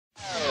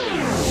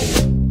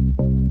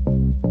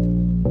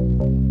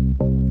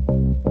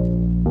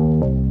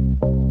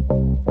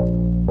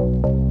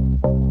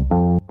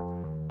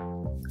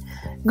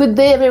Good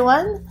day,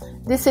 everyone.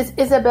 This is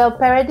Isabelle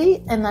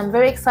Paradis, and I'm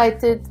very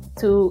excited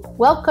to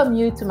welcome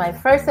you to my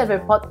first ever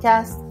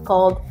podcast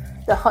called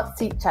the Hot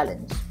Seat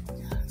Challenge.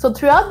 So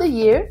throughout the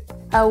year,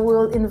 I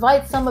will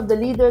invite some of the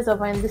leaders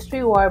of our industry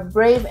who are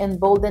brave and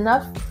bold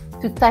enough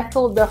to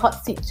tackle the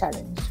Hot Seat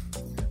Challenge.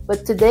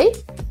 But today,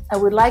 I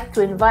would like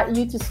to invite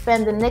you to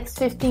spend the next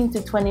 15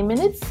 to 20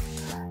 minutes,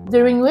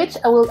 during which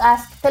I will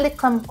ask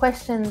telecom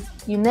questions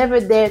you never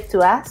dared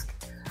to ask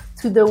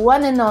to the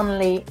one and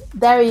only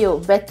Dario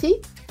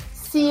Betti,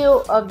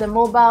 CEO of the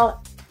Mobile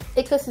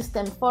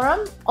Ecosystem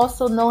Forum,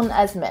 also known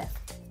as MEF.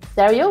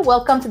 Dario,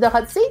 welcome to the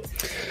hot seat.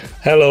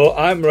 Hello,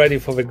 I'm ready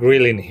for the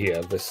grilling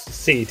here. The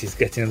seat is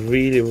getting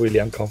really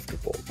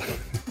uncomfortable.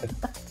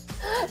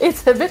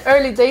 It's a bit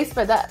early days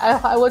for that.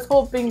 I was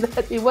hoping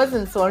that it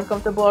wasn't so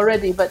uncomfortable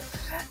already, but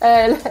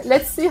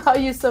let's see how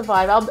you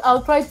survive.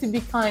 I'll try to be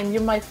kind.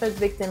 You're my first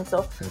victim, so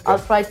okay. I'll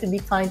try to be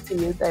kind to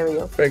you,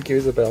 Dario. Thank you,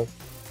 Isabelle.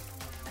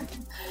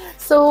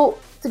 So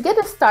to get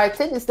us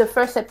started, it's the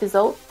first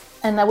episode,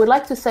 and I would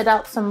like to set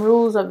out some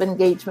rules of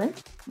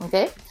engagement.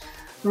 Okay.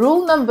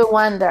 Rule number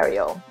 1,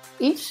 Dario.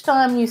 Each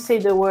time you say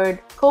the word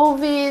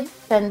COVID,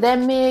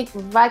 pandemic,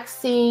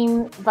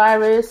 vaccine,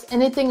 virus,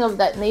 anything of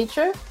that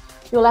nature,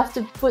 you'll have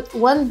to put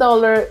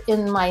 $1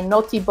 in my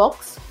naughty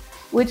box,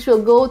 which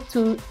will go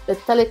to the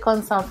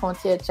Télécom Sans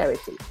Frontières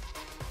charity.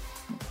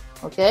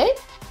 Okay?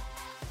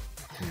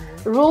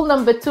 Rule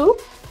number 2,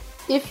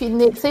 if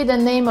you say the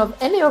name of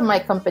any of my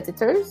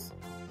competitors,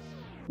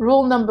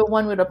 rule number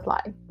 1 would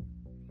apply.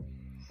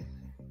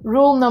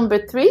 Rule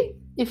number 3,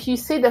 if you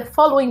say the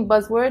following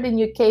buzzword, in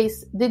your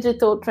case,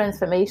 digital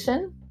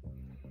transformation,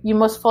 you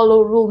must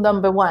follow rule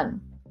number 1.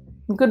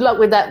 Good luck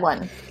with that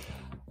one.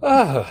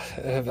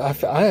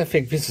 I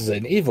think this is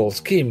an evil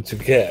scheme to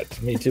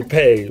get me to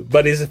pay,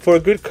 but it's for a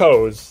good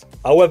cause.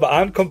 However,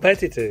 I'm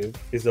competitive,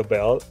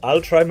 Isabelle.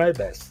 I'll try my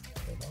best.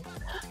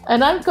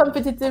 And I'm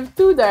competitive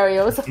too,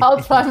 Dario, so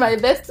I'll try my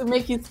best to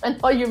make you spend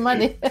all your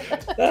money.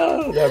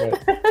 Oh, damn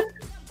it.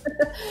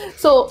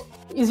 So,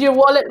 is your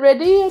wallet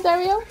ready,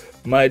 Dario?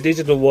 My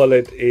digital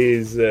wallet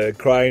is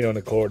crying on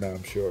a corner,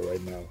 I'm sure, right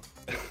now.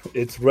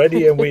 It's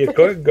ready and we are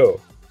going to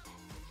go.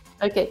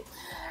 Okay.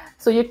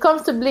 So you're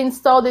comfortably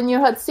installed in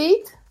your hot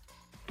seat?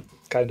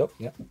 Kind of,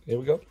 yeah. Here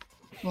we go.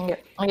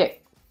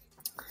 Okay.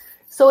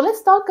 So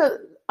let's talk.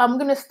 I'm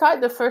going to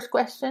start the first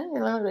question.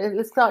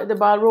 Let's start the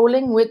ball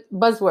rolling with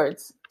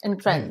buzzwords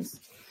and trends.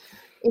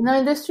 In our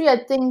industry, I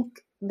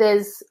think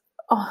there's,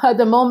 at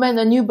the moment,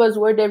 a new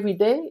buzzword every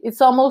day.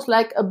 It's almost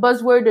like a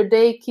buzzword a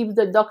day keeps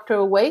the doctor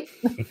away.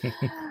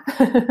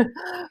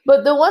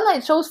 But the one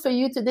I chose for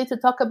you today to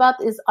talk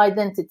about is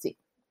identity.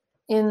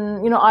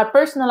 Our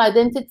personal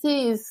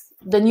identity is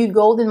the new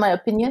gold, in my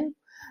opinion.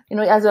 It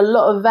has a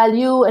lot of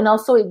value, and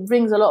also it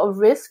brings a lot of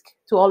risk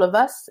to all of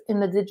us in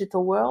the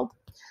digital world.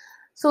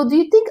 So do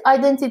you think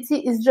identity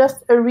is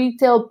just a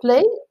retail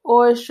play,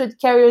 or should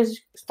carriers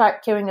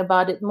start caring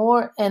about it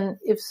more? And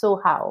if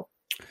so, how?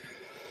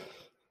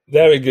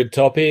 Very good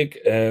topic,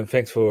 and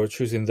thanks for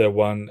choosing that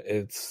one.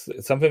 It's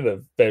something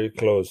that's very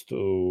close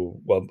to,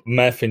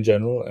 MEF in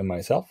general and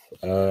myself.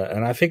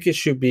 And I think it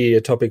should be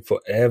a topic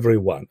for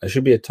everyone. It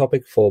should be a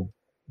topic for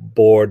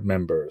board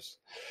members.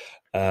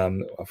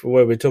 Where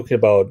we're talking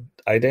about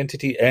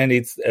identity and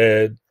its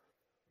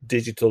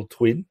digital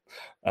twin.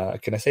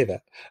 Can I say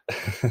that?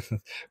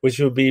 Which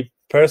would be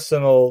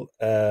personal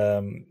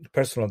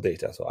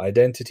data, so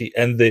identity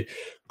and the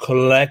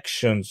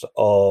collections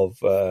of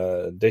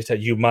data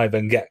you might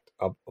then get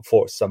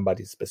for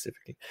somebody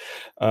specifically.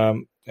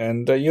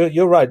 And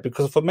you're right,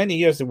 because for many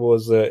years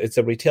it's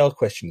a retail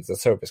question, it's a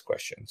service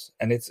questions,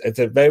 and it's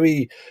a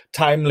very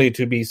timely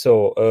to be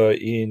so.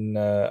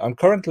 I'm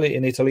currently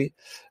in Italy,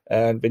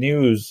 and the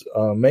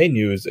main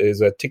news is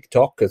that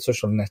TikTok, a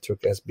social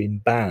network, has been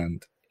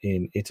banned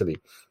in Italy.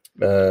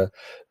 A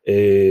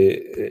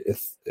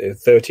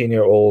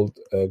 13-year-old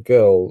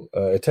girl,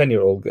 a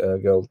 10-year-old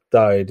girl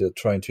died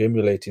trying to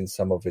emulate in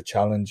some of the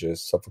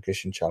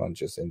suffocation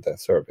challenges in that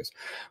service.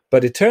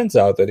 But it turns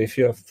out that if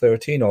you're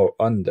 13 or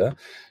under,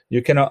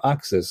 you cannot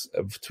access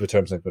to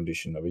terms and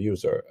conditions of a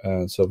user.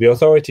 So the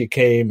authority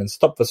came and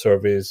stopped the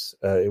service.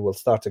 It will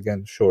start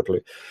again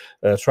shortly,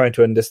 trying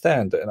to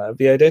understand. And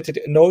the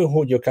identity, knowing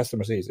who your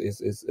customer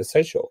is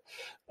essential.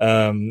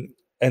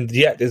 And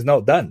yet it's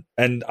not done.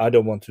 And I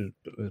don't want to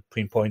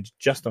pinpoint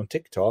just on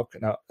TikTok.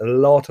 Now, a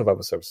lot of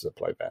other services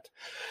apply that.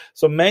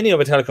 So many of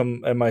the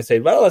telecom might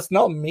say, well, it's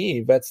not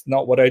me. That's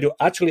not what I do.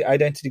 Actually,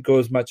 identity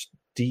goes much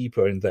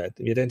deeper in that.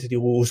 The identity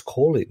of who's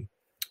calling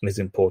is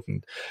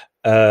important.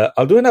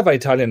 I'll do another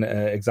Italian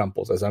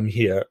examples, as I'm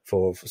here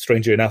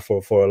strangely enough,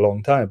 for a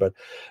long time. But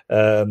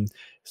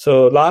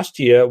so last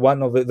year,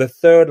 one of the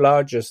third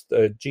largest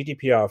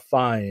GDPR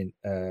fine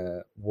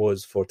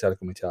was for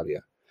Telecom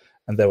Italia.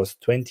 And there was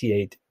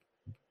 28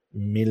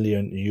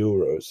 million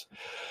euros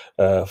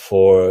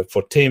for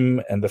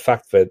TIM, and the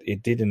fact that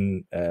it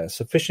didn't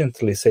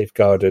sufficiently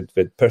safeguarded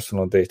the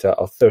personal data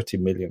of 30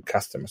 million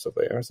customers of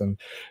theirs, and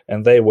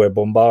they were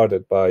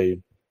bombarded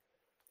by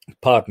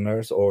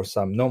partners or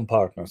some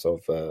non-partners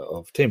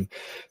of Tim.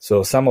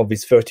 So some of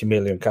his 30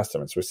 million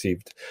customers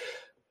received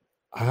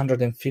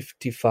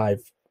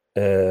 155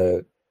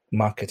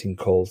 marketing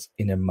calls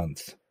in a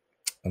month,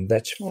 and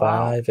that's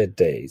 5 a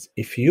day.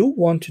 If you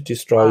want to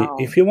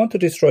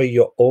destroy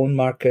your own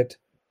market,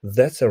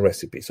 that's a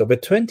recipe. So the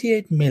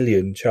 28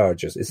 million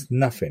charges is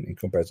nothing in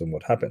comparison to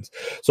what happens.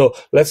 So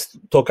let's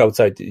talk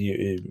outside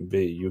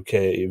the UK,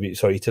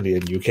 Italy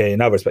and UK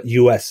and others, but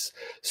US,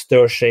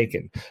 stir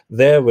shaking.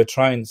 There we're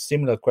trying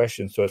similar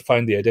questions to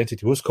find the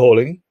identity. Who's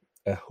calling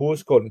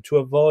to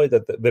avoid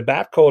that the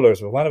bad callers,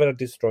 the one that are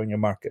destroying your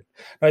market.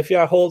 Now, if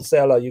you're a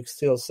wholesaler, you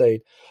still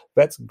say,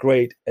 that's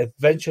great.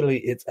 Eventually,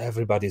 it's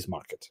everybody's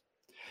market.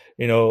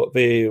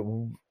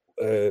 The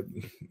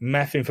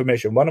math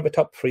information, one of the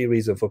top 3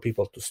 reasons for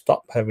people to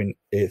stop having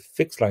a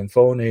fixed line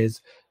phone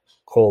is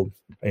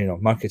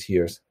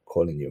marketeers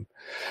calling you.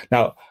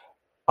 Now,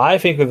 I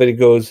think that it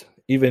goes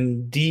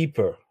even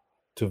deeper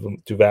to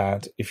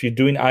that. If you're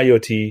doing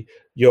IoT,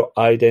 your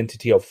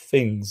identity of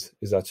things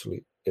is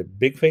actually a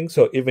big thing.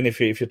 So even if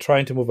you're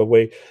trying to move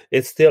away,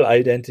 it's still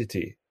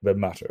identity that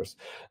matters.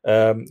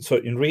 So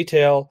in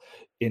retail,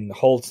 in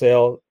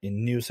wholesale,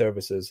 in new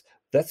services,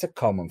 that's a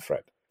common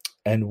thread.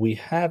 And we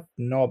have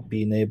not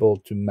been able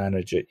to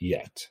manage it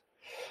yet.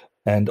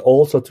 And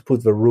also to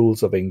put the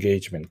rules of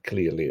engagement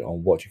clearly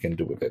on what you can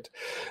do with it.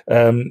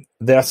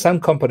 There are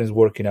some companies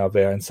working out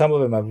there, and some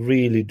of them are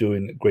really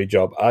doing a great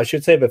job. I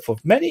should say that for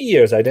many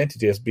years,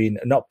 identity has been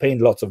not paying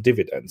lots of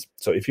dividends.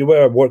 So if you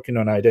were working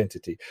on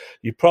identity,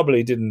 you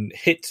probably didn't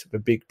hit the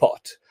big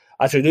pot.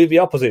 Actually, the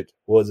opposite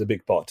was a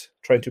big pot,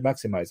 trying to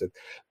maximize it.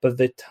 But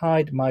the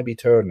tide might be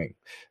turning.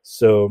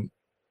 So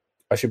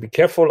I should be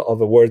careful of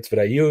the words that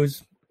I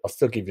use. I'll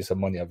still give you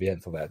some money at the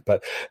end for that.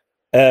 But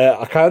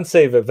I can't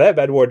say the very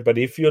bad word, but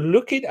if you're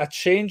looking at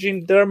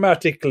changing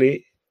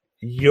dramatically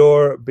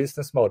your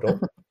business model,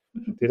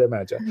 did I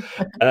imagine?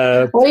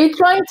 Were you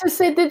trying to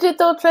say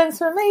digital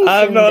transformation?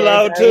 I'm not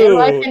allowed to.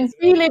 I can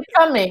feel it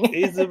coming.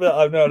 Isabel,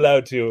 I'm not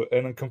allowed to,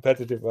 and I'm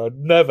competitive. I'll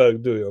never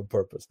do it on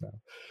purpose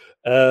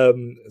now.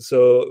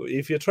 So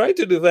if you're trying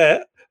to do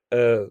that,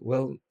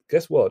 well,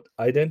 guess what?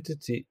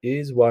 Identity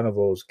is one of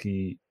those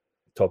key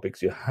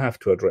topics you have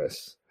to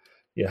address.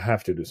 You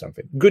have to do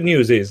something. Good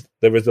news is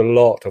there is a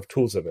lot of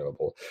tools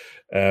available,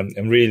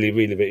 and really,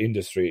 the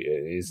industry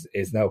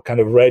is now kind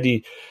of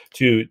ready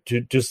to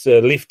just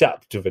lift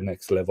up to the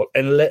next level.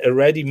 And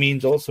ready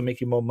means also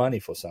making more money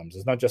for some.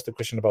 It's not just a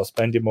question about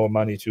spending more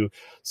money to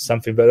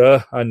something,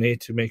 but I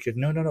need to make it.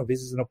 No.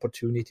 This is an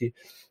opportunity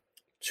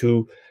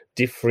to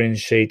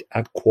differentiate,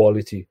 add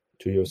quality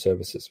to your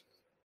services.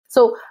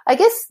 So I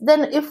guess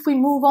then if we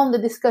move on the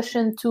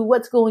discussion to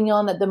what's going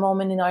on at the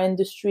moment in our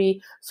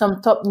industry,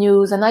 some top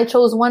news, and I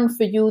chose one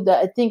for you that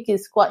I think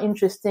is quite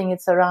interesting.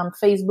 It's around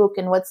Facebook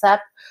and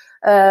WhatsApp.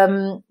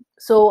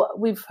 So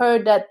we've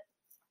heard that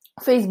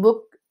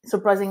Facebook,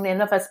 surprisingly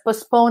enough, has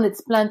postponed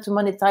its plan to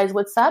monetize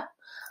WhatsApp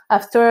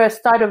after a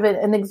start of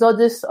an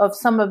exodus of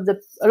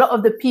a lot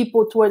of the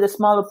people toward the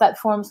smaller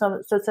platforms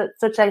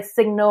such as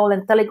Signal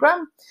and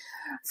Telegram.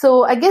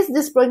 So I guess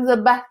this brings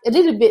us back a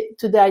little bit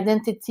to the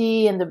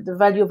identity and the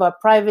value of our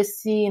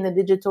privacy in the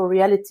digital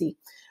reality.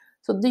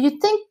 So do you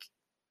think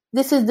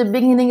this is the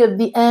beginning of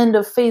the end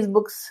of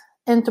Facebook's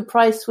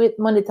enterprise suite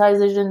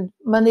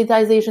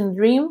monetization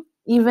dream,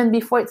 even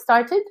before it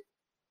started?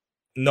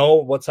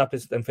 No,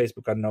 WhatsApp and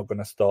Facebook are not going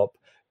to stop.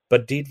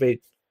 But did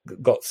they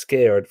got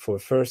scared for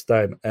the first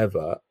time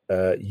ever?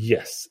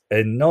 Yes.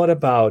 And not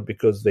about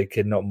because they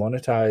cannot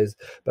monetize,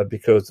 but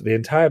because the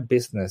entire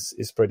business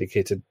is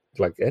predicated,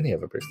 like any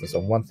other business,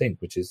 on one thing,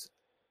 which is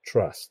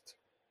trust.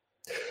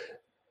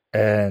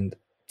 And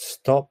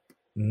stop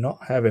not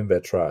having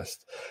that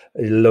trust.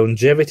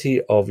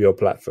 Longevity of your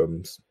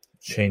platforms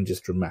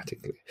changes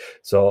dramatically.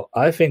 So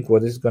I think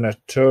what is going to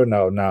turn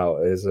out now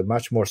is a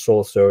much more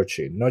soul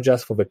searching, not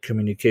just for the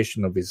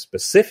communication of these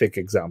specific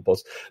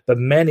examples, but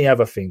many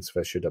other things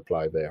that should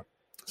apply there.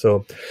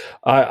 So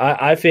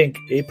I think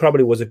it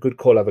probably was a good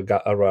call at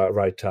the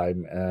right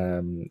time.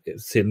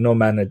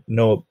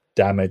 No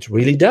damage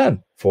really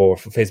done for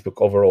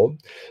Facebook overall.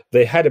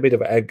 They had a bit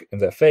of egg in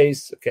their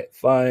face. Okay,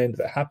 fine,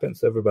 that happens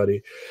to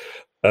everybody.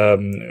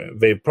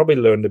 They probably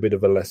learned a bit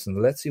of a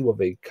lesson. Let's see what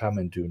they come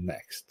and do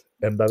next.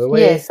 And by the way,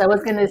 yes, I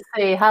was going to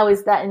say, how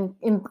is that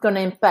going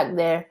to impact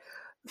their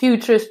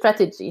future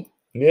strategy?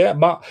 Yeah,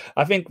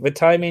 I think the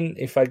timing,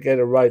 if I get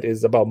it right,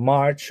 is about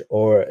March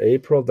or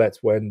April.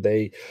 That's when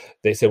they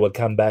say we'll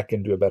come back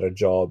and do a better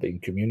job in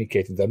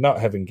communicating. They're not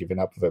having given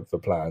up the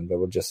plan. They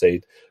will just say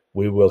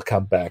we will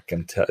come back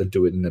and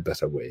do it in a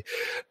better way.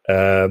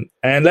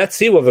 And let's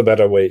see what the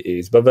better way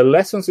is. But the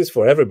lessons is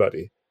for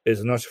everybody.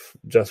 It's not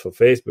just for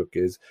Facebook.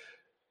 Is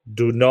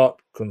do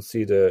not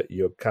consider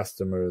your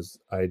customers'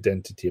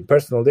 identity and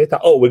personal data.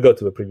 Oh, we go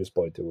to the previous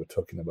point that we were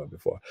talking about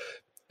before.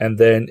 And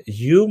then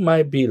you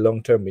might be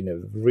long-term in a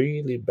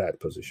really bad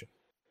position.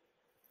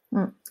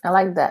 I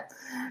like that.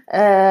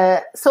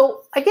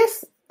 So I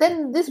guess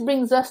then this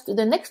brings us to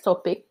the next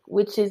topic,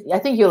 which is, I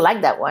think you'll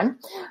like that one,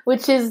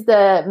 which is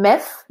the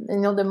MEF,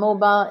 the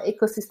Mobile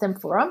Ecosystem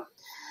Forum.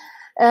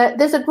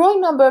 There's a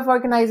growing number of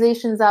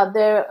organizations out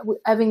there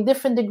having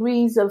different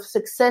degrees of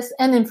success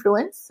and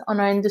influence on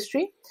our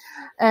industry.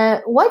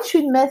 Why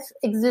should MEF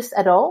exist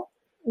at all?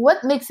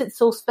 What makes it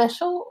so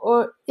special,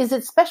 or is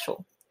it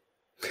special?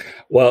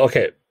 Well,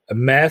 okay.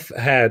 MEF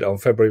had on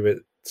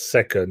February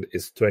 2nd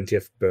its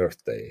 20th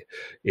birthday.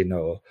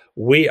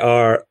 We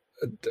are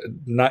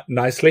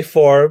nicely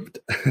formed,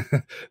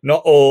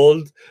 not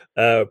old,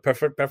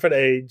 perfect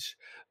age.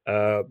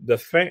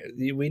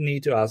 We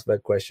need to ask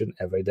that question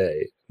every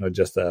day, not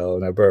just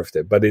on our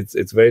birthday. But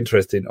it's very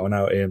interesting. On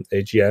our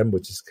AGM,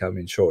 which is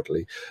coming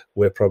shortly,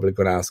 we're probably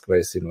going to ask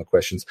very similar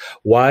questions.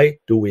 Why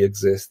do we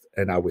exist,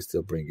 and are we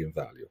still bringing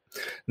value?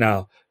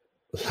 Now,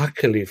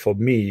 luckily for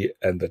me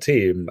and the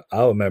team,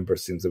 our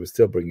members seems that we're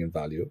still bringing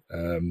value,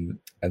 and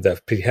they're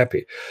pretty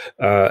happy.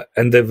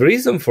 And the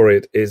reason for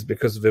it is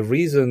because the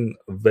reason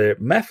the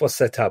MEF was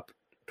set up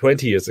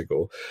 20 years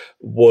ago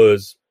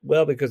was,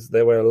 well, because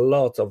there were a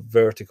lot of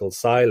vertical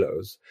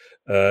silos.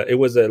 It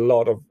was a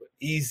lot of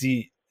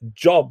easy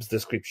jobs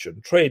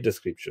description, trade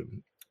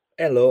description.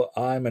 Hello,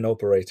 I'm an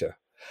operator.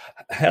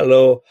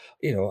 Hello,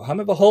 I'm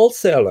a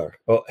wholesaler.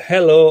 Or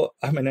hello,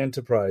 I'm an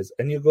enterprise.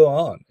 And you go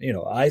on.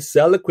 I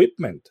sell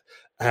equipment.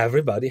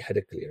 Everybody had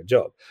a clear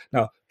job.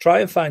 Now,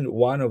 try and find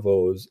one of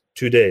those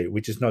today,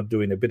 which is not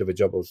doing a bit of a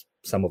job of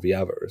some of the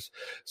others.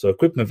 So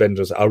equipment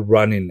vendors are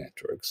running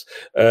networks.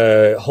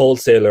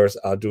 Wholesalers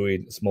are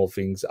doing small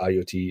things,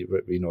 IoT,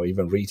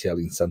 even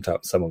retailing some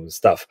of the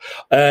stuff.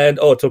 And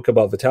talk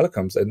about the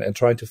telecoms and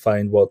trying to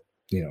find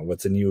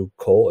what's a new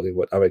call?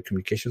 What are they,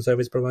 communication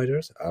service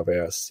providers? Are they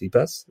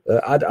CPaaS?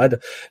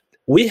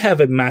 We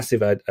have a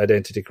massive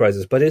identity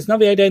crisis, but it's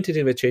not the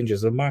identity that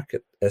changes. The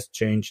market has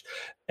changed,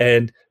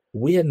 and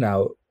we are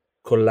now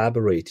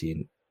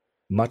collaborating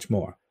much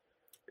more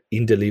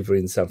in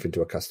delivering something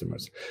to our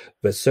customers.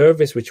 The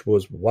service, which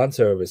was one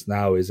service,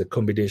 now is a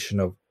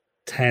combination of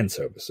 10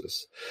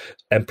 services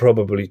and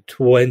probably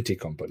 20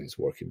 companies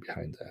working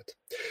behind that.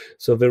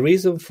 So the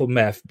reason for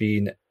MEF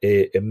being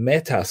a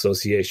meta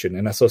association,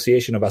 an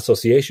association of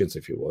associations,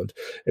 if you want,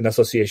 and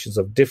associations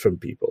of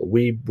different people,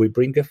 we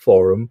bring a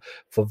forum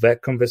for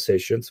that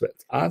conversations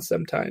that are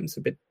sometimes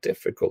a bit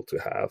difficult to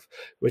have,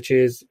 which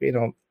is,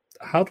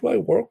 how do I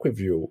work with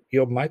you?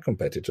 You're my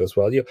competitor as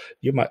well. You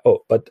might,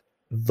 but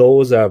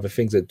those are the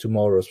things that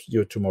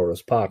your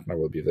tomorrow's partner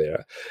will be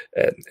there.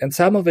 And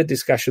some of the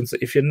discussions,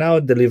 if you're now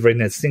delivering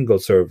a single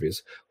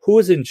service, who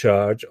is in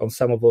charge on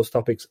some of those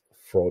topics?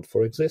 Fraud,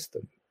 for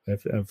existence.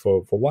 And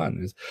for one,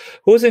 is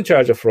who's in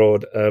charge of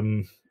fraud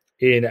in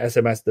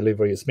SMS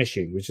delivery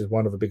smishing, which is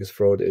one of the biggest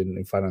fraud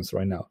in finance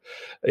right now.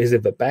 Is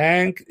it the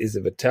bank? Is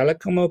it the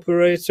telecom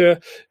operator?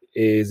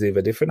 Is it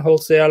a different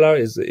wholesaler?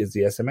 Is the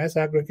SMS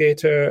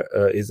aggregator?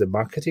 Is a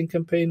marketing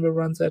campaign that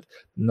runs that?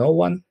 No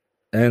one.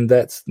 And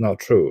that's not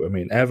true. I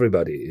mean,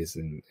 everybody is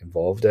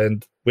involved,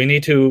 and we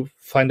need to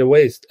find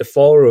a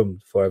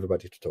forum for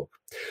everybody to talk.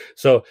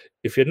 So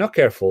if you're not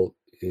careful,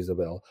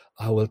 Isabelle,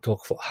 I will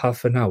talk for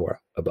half an hour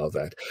about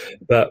that.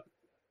 But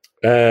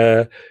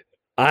better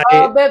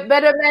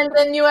man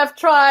than you have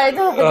tried.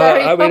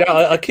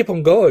 I'll keep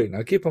on going.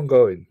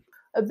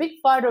 A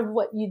big part of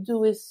what you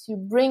do is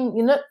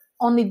you're not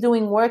only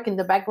doing work in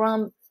the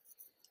background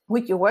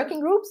with your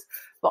working groups,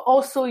 but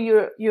also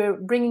you're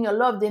bringing a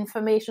lot of the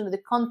information, the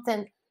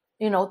content,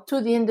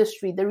 to the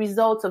industry, the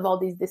results of all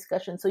these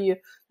discussions. So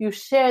you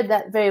share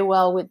that very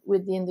well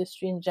with the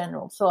industry in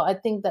general. So I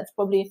think that's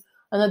probably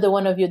another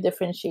one of your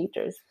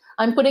differentiators.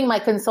 I'm putting my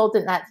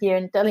consultant hat here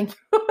and telling you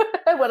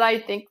what I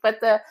think, but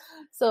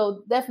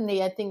so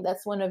definitely I think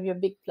that's one of your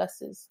big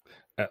pluses.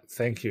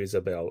 Thank you,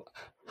 Isabelle.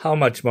 How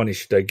much money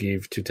should I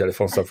give to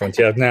Téléphone Sans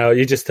Frontières? Now,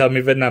 you just tell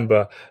me the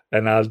number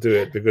and I'll do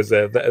it, because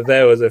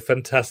there was a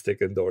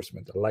fantastic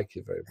endorsement. I like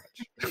you very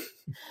much.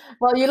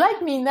 Well, you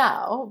like me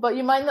now, but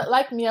you might not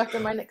like me after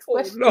my next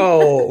question.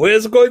 No,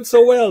 it's going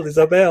so well,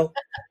 Isabelle.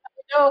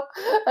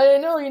 I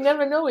know, you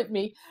never know with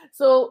me.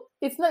 So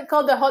it's not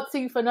called the hot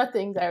seat for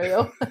nothing,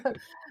 Dario.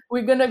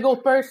 We're going to go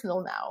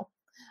personal now.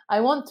 I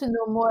want to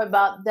know more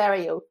about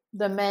Dario,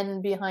 the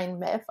man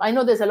behind MEF. I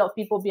know there's a lot of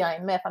people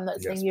behind MEF. I'm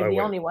not saying you're the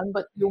only one,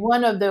 but you're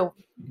one of the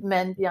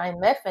men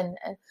behind MEF. And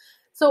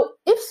so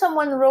if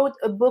someone wrote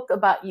a book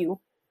about you,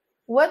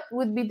 what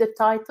would be the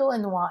title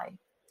and why?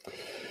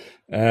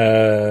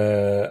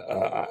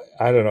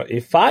 I don't know.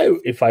 If I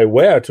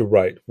were to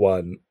write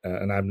one,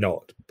 and I'm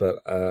not, but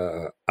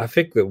I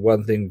think that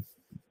one thing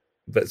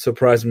that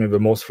surprised me the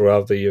most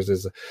throughout the years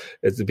is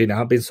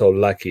I've been so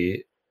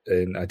lucky,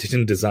 and I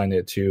didn't design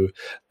it, to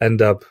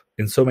end up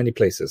in so many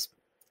places,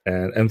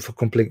 and for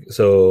complete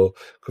no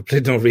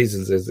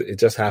reasons. It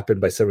just happened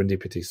by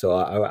serendipity. So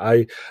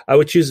I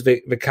would choose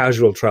the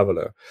casual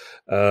traveler.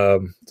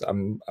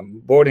 I'm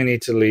born in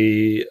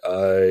Italy.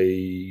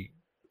 I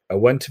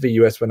went to the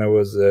US when I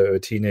was a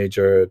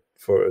teenager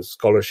for a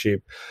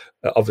scholarship.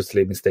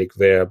 Obviously a mistake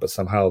there, but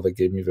somehow they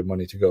gave me the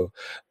money to go.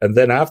 And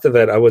then after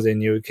that, I was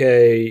in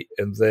UK,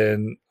 and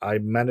then I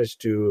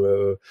managed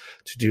to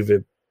do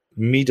the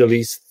Middle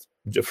East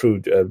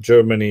through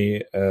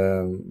Germany,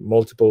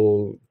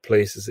 multiple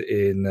places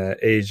in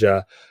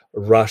Asia,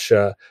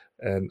 Russia,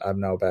 and I'm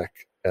now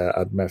back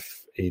at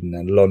MEF in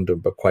London,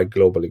 but quite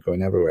globally,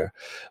 going everywhere.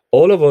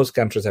 All of those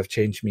countries have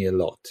changed me a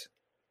lot,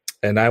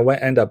 and I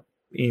end up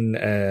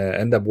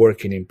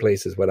working in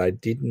places where I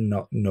did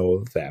not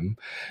know them,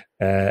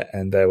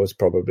 and that was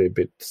probably a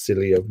bit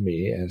silly of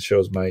me, and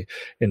shows my,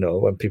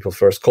 when people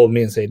first called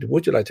me and said,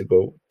 "Would you like to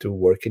go to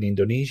work in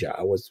Indonesia?"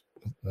 I was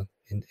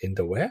in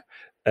the where,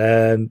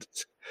 and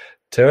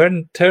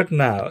turned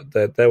out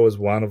that was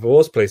one of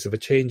those places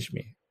that changed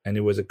me, and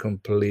it was a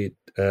complete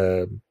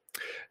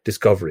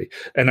discovery.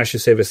 And I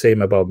should say the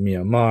same about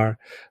Myanmar.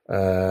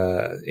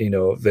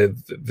 The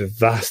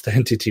vast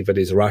entity that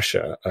is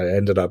Russia. I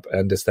ended up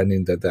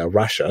understanding that there are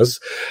Russias,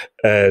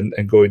 and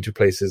going to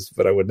places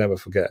that I would never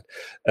forget.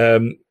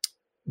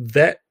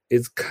 That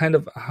is kind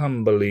of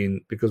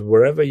humbling, because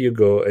wherever you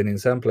go, and in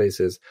some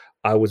places,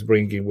 I was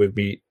bringing with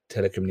me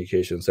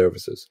telecommunication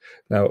services.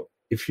 Now,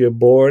 if you're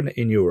born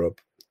in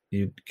Europe,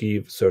 you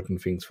give certain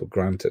things for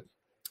granted.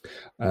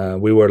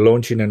 We were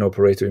launching an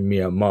operator in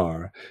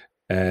Myanmar,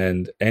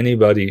 and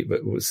anybody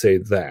that would say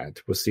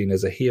that was seen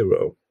as a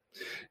hero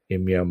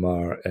in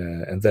Myanmar,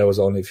 and that was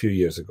only a few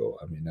years ago.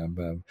 I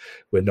mean,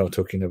 we're not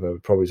talking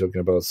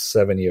about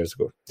 7 years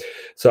ago.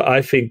 So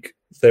I think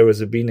there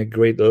has been a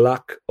great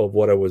luck of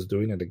what I was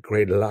doing, and a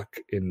great luck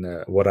in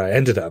what I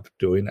ended up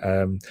doing.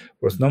 There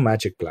was no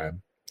magic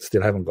plan.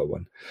 Still haven't got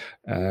one.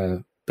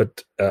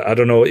 But I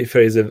don't know if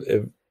there is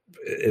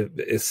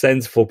a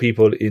sense for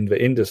people in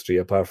the industry,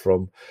 apart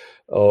from,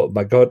 oh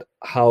my God,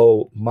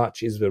 how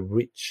much is the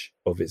reach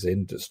of this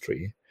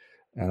industry,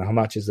 and how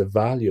much is the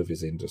value of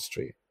this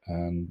industry,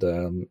 and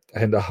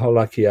how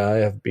lucky I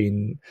have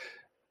been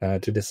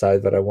to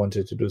decide that I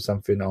wanted to do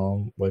something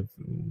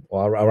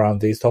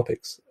around these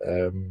topics.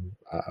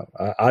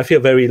 I feel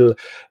very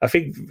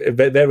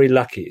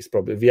lucky. It's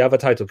probably, the other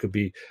title could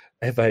be,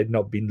 "Have I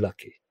not been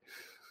lucky?"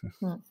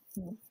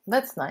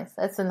 That's nice.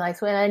 That's a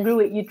nice one. I agree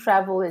with you.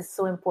 Travel is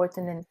so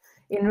important in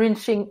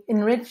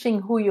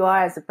enriching who you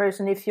are as a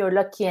person. If you're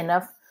lucky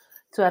enough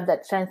to have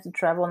that chance to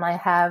travel, and I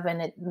have,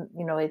 and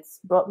it's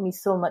brought me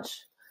so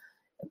much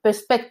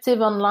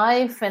perspective on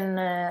life, and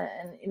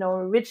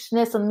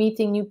richness on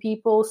meeting new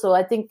people. So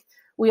I think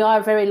we are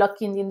very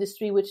lucky in the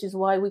industry, which is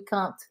why we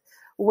can't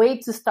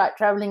wait to start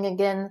traveling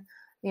again.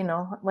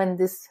 When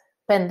this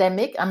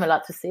pandemic, I'm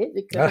allowed to say it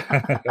because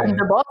I'm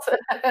the boss.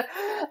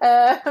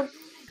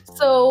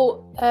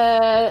 So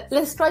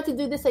let's try to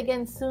do this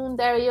again soon,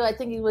 Dario. I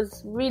think it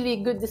was really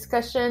a good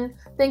discussion.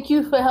 Thank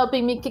you for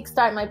helping me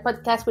kickstart my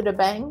podcast with a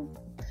bang.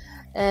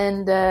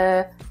 And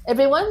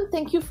everyone,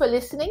 thank you for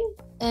listening,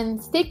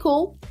 and stay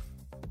cool,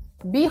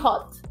 be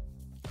hot,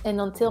 and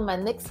until my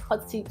next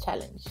hot seat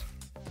challenge.